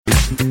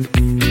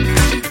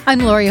I'm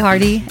Lori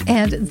Hardy,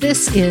 and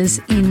this is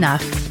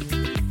Enough.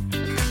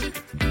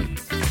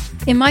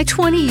 In my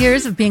 20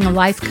 years of being a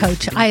life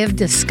coach, I have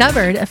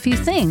discovered a few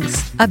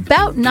things.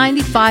 About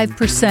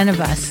 95%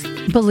 of us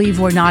believe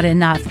we're not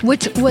enough,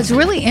 which was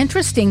really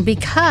interesting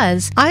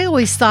because I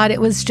always thought it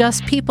was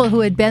just people who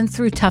had been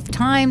through tough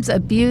times,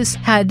 abuse,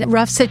 had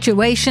rough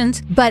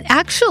situations, but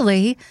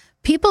actually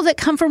people that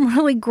come from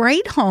really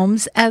great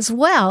homes as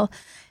well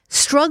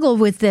struggle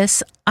with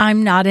this,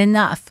 I'm not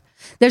enough.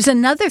 There's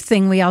another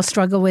thing we all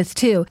struggle with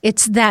too.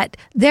 It's that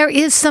there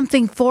is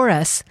something for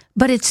us,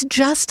 but it's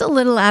just a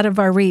little out of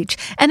our reach.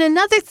 And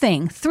another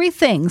thing, 3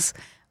 things.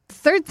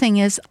 Third thing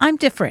is I'm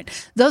different.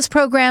 Those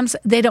programs,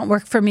 they don't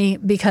work for me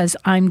because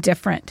I'm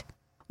different.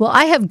 Well,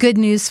 I have good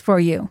news for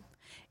you.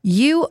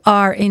 You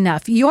are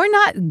enough. You're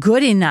not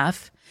good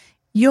enough.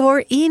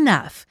 You're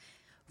enough.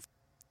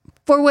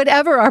 For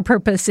whatever our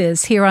purpose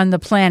is here on the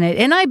planet.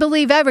 And I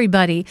believe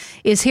everybody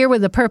is here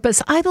with a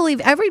purpose. I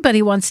believe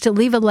everybody wants to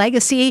leave a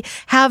legacy,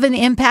 have an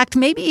impact,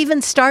 maybe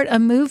even start a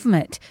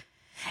movement.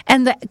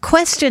 And the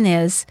question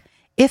is,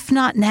 if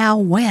not now,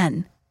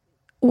 when?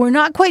 We're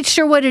not quite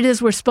sure what it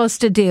is we're supposed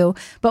to do,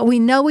 but we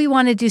know we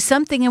want to do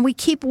something and we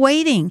keep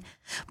waiting.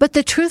 But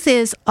the truth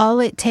is, all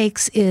it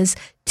takes is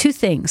 2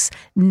 things.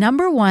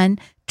 Number 1,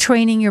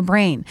 training your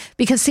brain.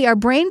 Because see, our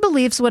brain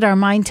believes what our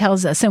mind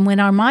tells us. And when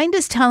our mind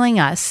is telling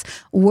us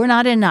we're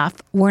not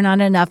enough,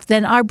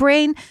 then our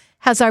brain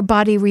has our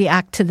body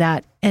react to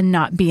that and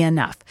not be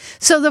enough.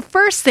 So the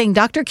first thing,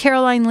 Dr.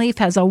 Caroline Leaf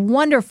has a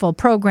wonderful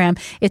program.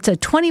 It's a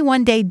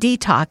 21-day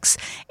detox,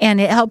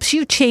 and it helps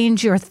you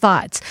change your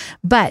thoughts.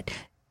 But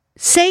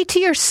say to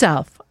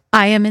yourself,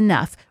 I am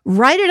enough.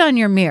 Write it on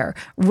your mirror.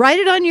 Write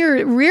it on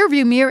your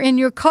rearview mirror in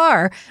your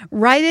car.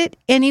 Write it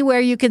anywhere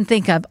you can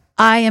think of.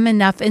 I am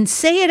enough. And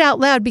say it out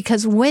loud,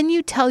 because when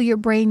you tell your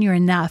brain you're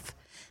enough,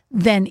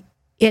 then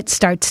it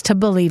starts to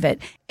believe it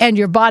and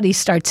your body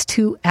starts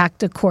to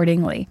act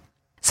accordingly.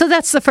 So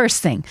that's the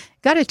first thing.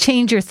 Got to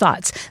change your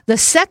thoughts. The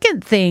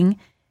second thing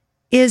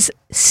is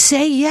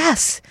say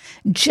yes.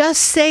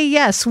 Just say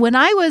yes. When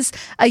I was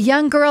a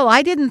young girl,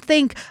 I didn't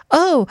think,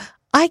 oh,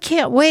 I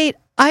can't wait.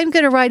 I'm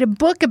going to write a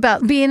book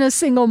about being a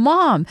single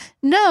mom.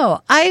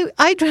 No,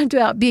 I dreamt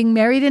about being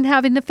married and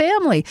having a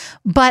family,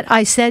 but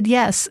I said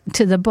yes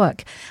to the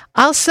book.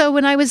 Also,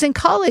 when I was in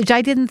college,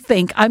 I didn't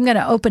think I'm going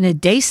to open a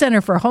day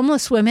center for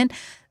homeless women.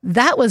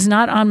 That was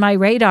not on my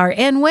radar.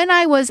 And when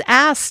I was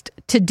asked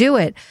to do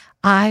it,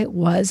 I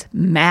was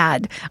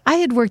mad. I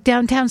had worked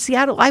downtown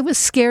Seattle. I was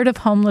scared of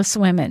homeless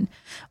women,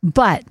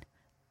 but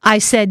I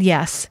said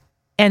yes.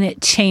 And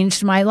it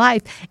changed my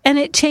life, and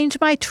it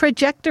changed my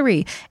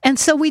trajectory. And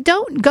so we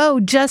don't go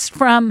just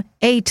from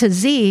A to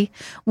Z.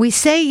 We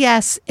say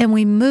yes, and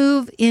we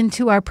move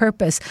into our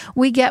purpose.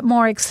 We get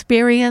more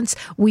experience,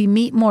 we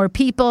meet more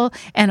people,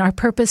 and our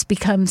purpose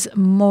becomes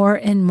more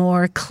and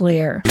more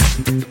clear.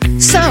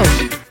 So,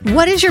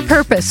 what is your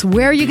purpose?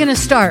 Where are you going to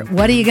start?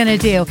 What are you going to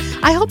do?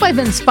 I hope I've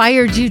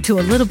inspired you to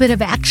a little bit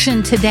of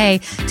action today,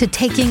 to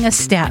taking a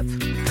step.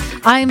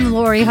 I'm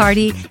Lori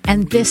Hardy,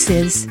 and this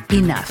is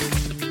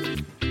Enough.